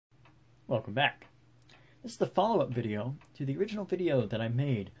Welcome back. This is the follow-up video to the original video that I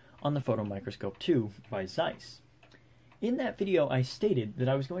made on the Photomicroscope 2 by Zeiss. In that video I stated that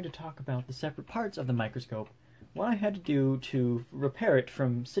I was going to talk about the separate parts of the microscope, what I had to do to repair it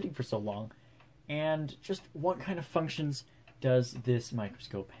from sitting for so long, and just what kind of functions does this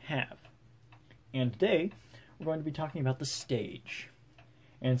microscope have. And today we're going to be talking about the stage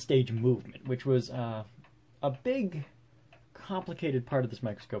and stage movement, which was a big complicated part of this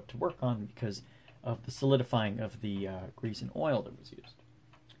microscope to work on because of the solidifying of the grease and oil that was used.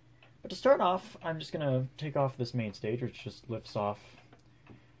 But to start off, I'm just going to take off this main stage, which just lifts off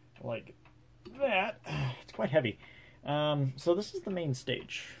like that. It's quite heavy. So this is the main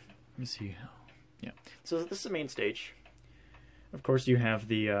stage. Let me see how. Yeah. So this is the main stage. Of course, you have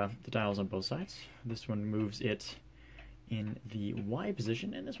the dials on both sides. This one moves it in the Y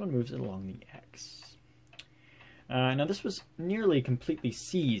position, and this one moves it along the X. Now this was nearly completely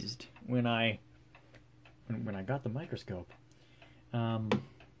seized when I got the microscope.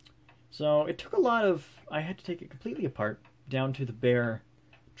 So it took a lot of, I had to take it completely apart down to the bare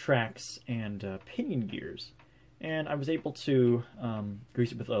tracks and pinion gears, and I was able to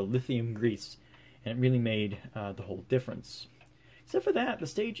grease it with a lithium grease, and it really made the whole difference. Except for that, the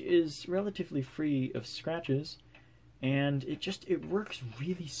stage is relatively free of scratches, and it works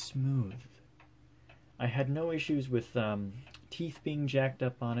really smooth. I had no issues with teeth being jacked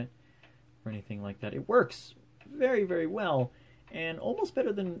up on it or anything like that. It works very, very well, and almost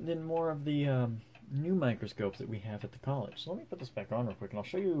better than more of the new microscopes that we have at the college. So let me put this back on real quick, and I'll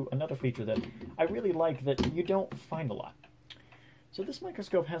show you another feature that I really like that you don't find a lot. So this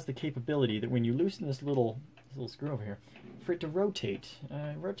microscope has the capability that when you loosen this little screw over here, for it to rotate,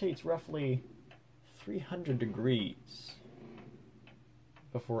 it rotates roughly 300 degrees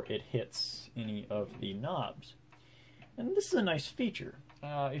before it hits any of the knobs. And this is a nice feature.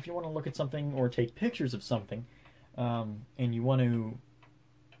 If you want to look at something or take pictures of something, and you want to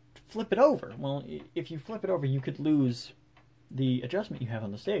flip it over, well, if you flip it over, you could lose the adjustment you have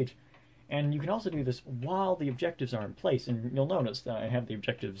on the stage. And you can also do this while the objectives are in place. And you'll notice that I have the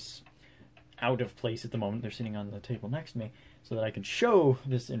objectives out of place at the moment. They're sitting on the table next to me so that I can show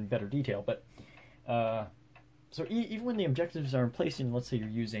this in better detail. But so even when the objectives are in place, and let's say you're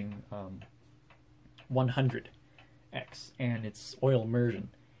using 100x and it's oil immersion,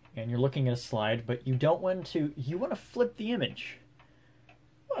 and you're looking at a slide, but you don't want to, you want to flip the image.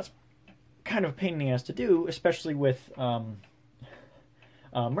 Well, that's kind of a pain in the ass to do, especially with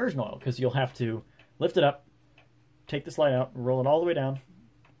immersion oil, because you'll have to lift it up, take the slide out, roll it all the way down,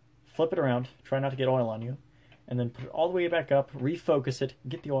 flip it around, try not to get oil on you, and then put it all the way back up, refocus it,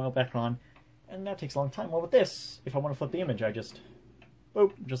 get the oil back on. And that takes a long time. Well, with this, if I want to flip the image, I just,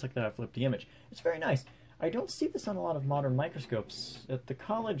 boop, just like that, I flip the image. It's very nice. I don't see this on a lot of modern microscopes. At the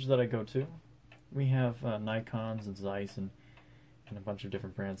college that I go to, we have Nikons and Zeiss and a bunch of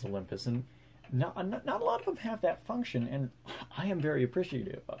different brands, Olympus, and not a lot of them have that function, and I am very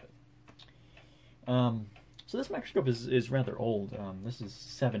appreciative of it. So this microscope is rather old. This is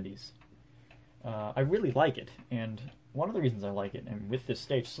 70s. I really like it, and one of the reasons I like it, and with this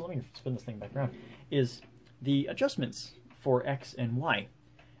stage, so let me spin this thing back around, is the adjustments for X and Y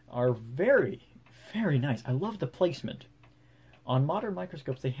are very, very nice. I love the placement. On modern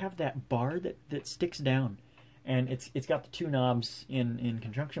microscopes, they have that bar that sticks down, and it's got the two knobs in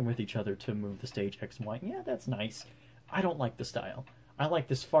conjunction with each other to move the stage X and Y. Yeah, that's nice. I don't like the style. I like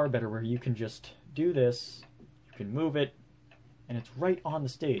this far better, where you can just do this, you can move it, and it's right on the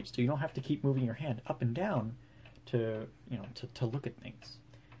stage, so you don't have to keep moving your hand up and down to look at things.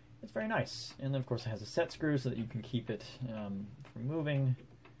 It's very nice. And then of course it has a set screw so that you can keep it from moving,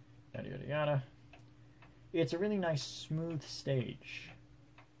 yada yada yada. It's a really nice smooth stage.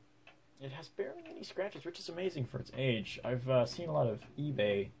 It has barely any scratches, which is amazing for its age. I've seen a lot of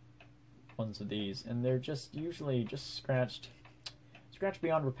eBay ones of these, and they're just usually just scratched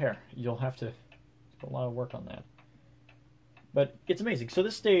beyond repair. You'll have to put a lot of work on that. But it's amazing. So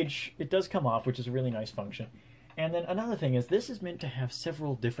this stage, it does come off, which is a really nice function. And then another thing is, this is meant to have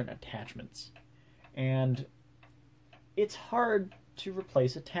several different attachments. And it's hard to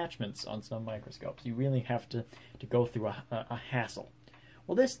replace attachments on some microscopes. You really have to go through a hassle.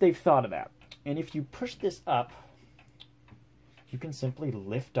 Well, they've thought of that. And if you push this up, you can simply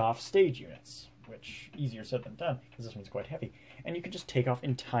lift off stage units, which easier said than done, because this one's quite heavy. And you can just take off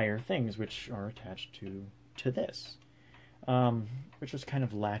entire things which are attached to this, which was kind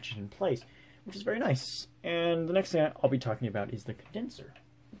of latched in place, which is very nice. And the next thing I'll be talking about is the condenser.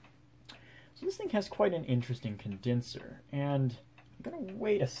 So this thing has quite an interesting condenser, and I'm going to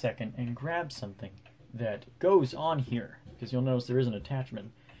wait a second and grab something that goes on here, because you'll notice there is an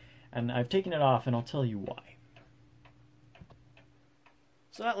attachment. And I've taken it off, and I'll tell you why.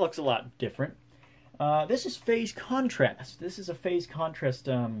 So that looks a lot different. This is phase contrast. This is a phase contrast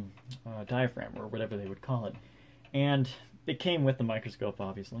diaphragm, or whatever they would call it. And it came with the microscope,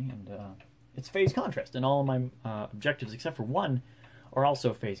 obviously, and it's phase contrast. And all of my objectives, except for one, are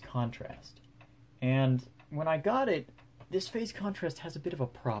also phase contrast. And when I got it, this phase contrast has a bit of a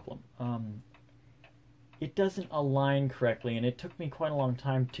problem. It doesn't align correctly, and it took me quite a long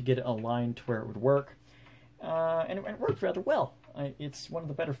time to get it aligned to where it would work. And it worked rather well. It's one of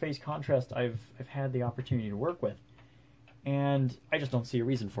the better phase contrast I've had the opportunity to work with. And I just don't see a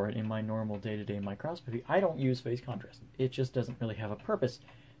reason for it in my normal day-to-day microscopy. I don't use phase contrast. It just doesn't really have a purpose.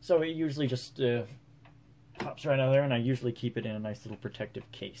 So it usually just pops right out of there, and I usually keep it in a nice little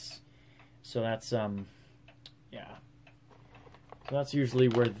protective case. So that's, yeah. So that's usually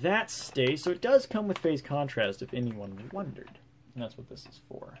where that stays. So it does come with phase contrast, if anyone wondered. And that's what this is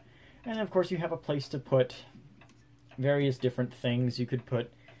for. And of course you have a place to put various different things. You could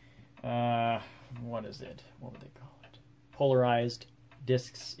put, what is it? What would they call it? Polarized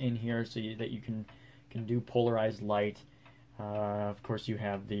discs in here so that you can do polarized light. Of course you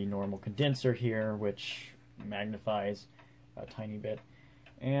have the normal condenser here, which magnifies a tiny bit.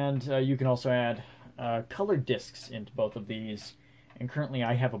 And you can also add colored discs into both of these. And currently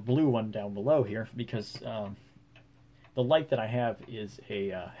I have a blue one down below here because the light that I have is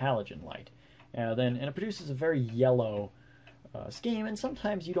a halogen light. And it produces a very yellow scheme, and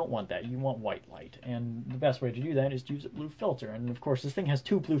sometimes you don't want that. You want white light. And the best way to do that is to use a blue filter. And of course this thing has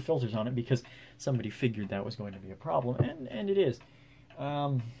 2 blue filters on it because somebody figured that was going to be a problem, and it is.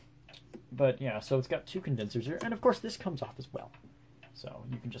 But yeah, so it's got 2 condensers here, and of course this comes off as well. So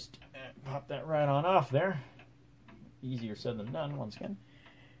you can just pop that right on off there. Easier said than done, once again.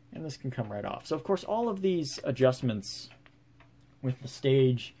 And this can come right off. So of course all of these adjustments with the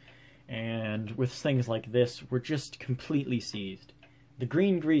stage and with things like this were just completely seized. The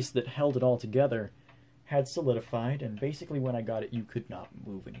green grease that held it all together had solidified, and basically when I got it you could not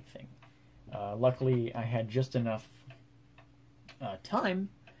move anything. Luckily I had just enough time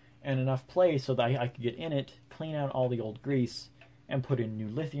and enough play so that I could get in it, clean out all the old grease, and put in new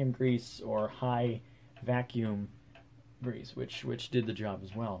lithium grease or high vacuum grease, which did the job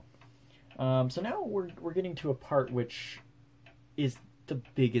as well. So now we're getting to a part which is the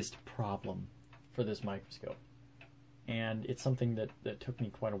biggest problem for this microscope, and it's something that took me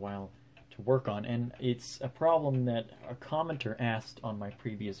quite a while to work on, and it's a problem that a commenter asked on my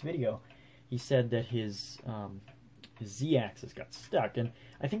previous video. He said that his Z-axis got stuck, and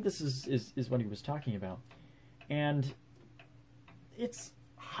I think this is what he was talking about. And it's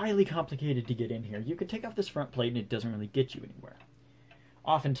highly complicated to get in here. You can take off this front plate and it doesn't really get you anywhere.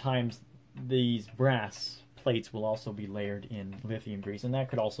 Oftentimes these brass plates will also be layered in lithium grease, and that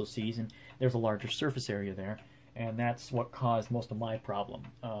could also seize, and there's a larger surface area there, and that's what caused most of my problem.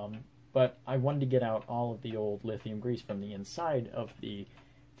 But I wanted to get out all of the old lithium grease from the inside of the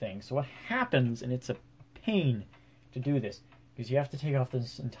thing. So what happens, and it's a pain to do this, because you have to take off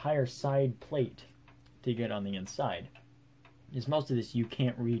this entire side plate to get on the inside, is most of this you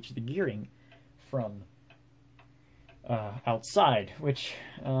can't reach the gearing from outside, which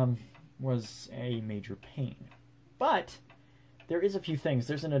was a major pain. But there is a few things.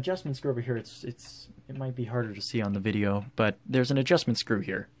 There's an adjustment screw over here. It might be harder to see on the video, but there's an adjustment screw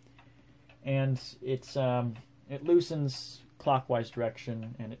here, and it loosens clockwise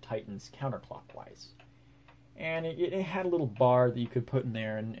direction and it tightens counterclockwise. And it had a little bar that you could put in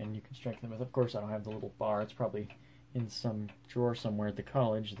there and you can strengthen it with. Of course, I don't have the little bar. It's probably in some drawer somewhere at the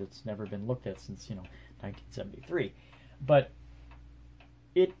college that's never been looked at since 1973. But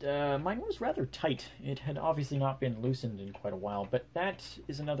mine was rather tight. It had obviously not been loosened in quite a while, but that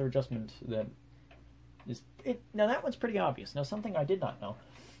is another adjustment that is... Now that one's pretty obvious. Now something I did not know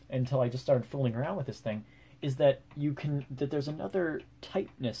until I just started fooling around with this thing is that there's another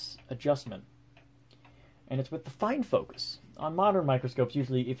tightness adjustment, and it's with the fine focus. On modern microscopes,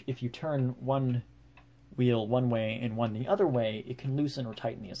 usually if you turn one wheel one way and one the other way, it can loosen or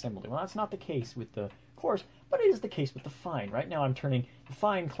tighten the assembly. Well, that's not the case with the coarse, but it is the case with the fine. Right now I'm turning the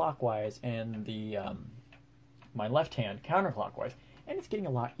fine clockwise and the my left hand counterclockwise, and it's getting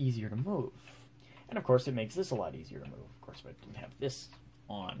a lot easier to move. And of course it makes this a lot easier to move. Of course, if I didn't have this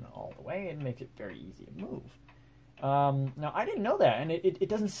on all the way, it makes it very easy to move. Now I didn't know that, and it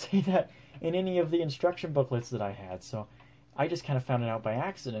doesn't say that in any of the instruction booklets that I had, so I just kind of found it out by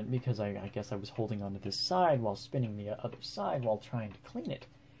accident because I guess I was holding onto this side while spinning the other side while trying to clean it.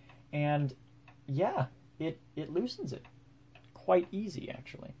 And yeah, it loosens it quite easy,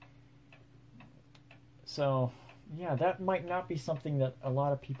 actually. So yeah, that might not be something that a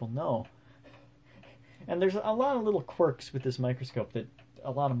lot of people know. And there's a lot of little quirks with this microscope that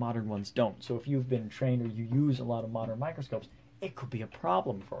a lot of modern ones don't. So if you've been trained or you use a lot of modern microscopes, it could be a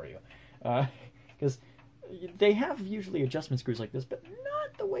problem for you. Because they have usually adjustment screws like this, but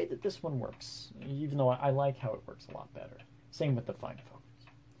not the way that this one works, even though I like how it works a lot better. Same with the fine focus.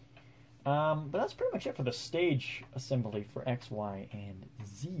 But that's pretty much it for the stage assembly for X, Y, and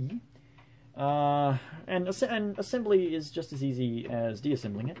Z. And assembly is just as easy as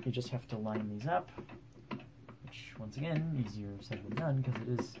deassembling it. You just have to line these up, which, once again, easier said than done because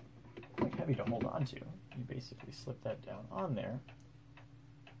it is quite heavy to hold on to. You basically slip that down on there.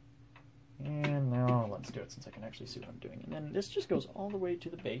 And now let's do it since I can actually see what I'm doing. And then this just goes all the way to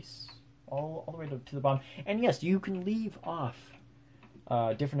the base, all the way to the bottom. And yes, you can leave off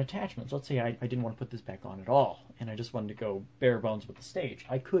different attachments. Let's say I didn't want to put this back on at all, and I just wanted to go bare bones with the stage.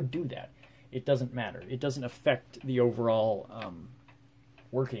 I could do that. It doesn't matter. It doesn't affect the overall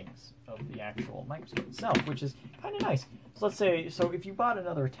workings of the actual microscope itself, which is kind of nice. So let's say, if you bought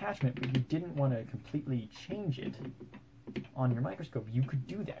another attachment, but you didn't want to completely change it on your microscope, you could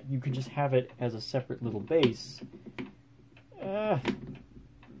do that. You could just have it as a separate little base. And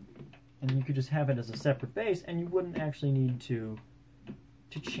you could just have it as a separate base, and you wouldn't actually need to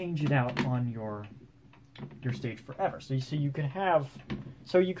change it out on your stage forever. So you could have,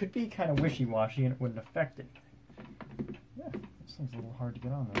 you could be kind of wishy-washy and it wouldn't affect it. Yeah, this thing's a little hard to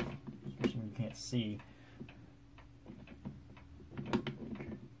get on though, especially when you can't see.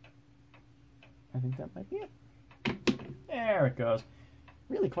 I think that might be it. There it goes.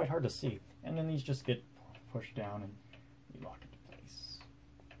 Really quite hard to see. And then these just get pushed down and you lock into place.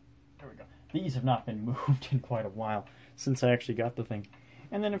 There we go. These have not been moved in quite a while since I actually got the thing.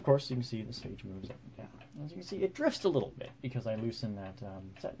 And then, of course, you can see the stage moves up and down. As you can see, it drifts a little bit because I loosen that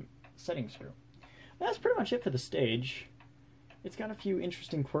setting screw. That's pretty much it for the stage. It's got a few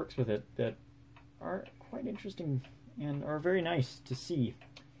interesting quirks with it that are quite interesting and are very nice to see.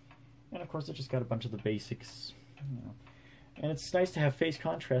 And, of course, it just got a bunch of the basics, you know. And it's nice to have phase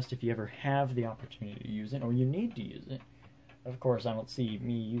contrast if you ever have the opportunity to use it or you need to use it. Of course, I don't see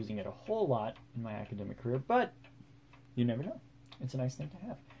me using it a whole lot in my academic career, but you never know. It's a nice thing to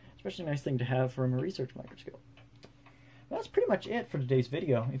have, especially a nice thing to have from a research microscope. That's pretty much it for today's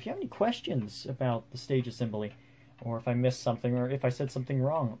video. If you have any questions about the stage assembly, or if I missed something, or if I said something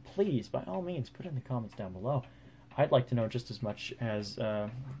wrong, please, by all means, put it in the comments down below. I'd like to know just as much as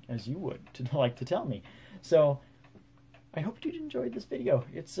you would like to tell me. So I hope you enjoyed this video.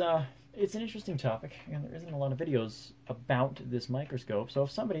 It's an interesting topic, and there isn't a lot of videos about this microscope. So if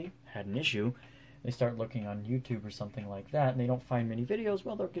somebody had an issue, they start looking on YouTube or something like that, and they don't find many videos,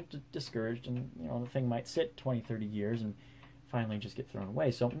 well, they'll get discouraged, and the thing might sit 20, 30 years and finally just get thrown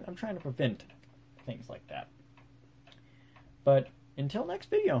away. So I'm trying to prevent things like that. But until next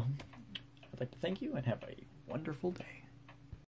video, I'd like to thank you and have a wonderful day.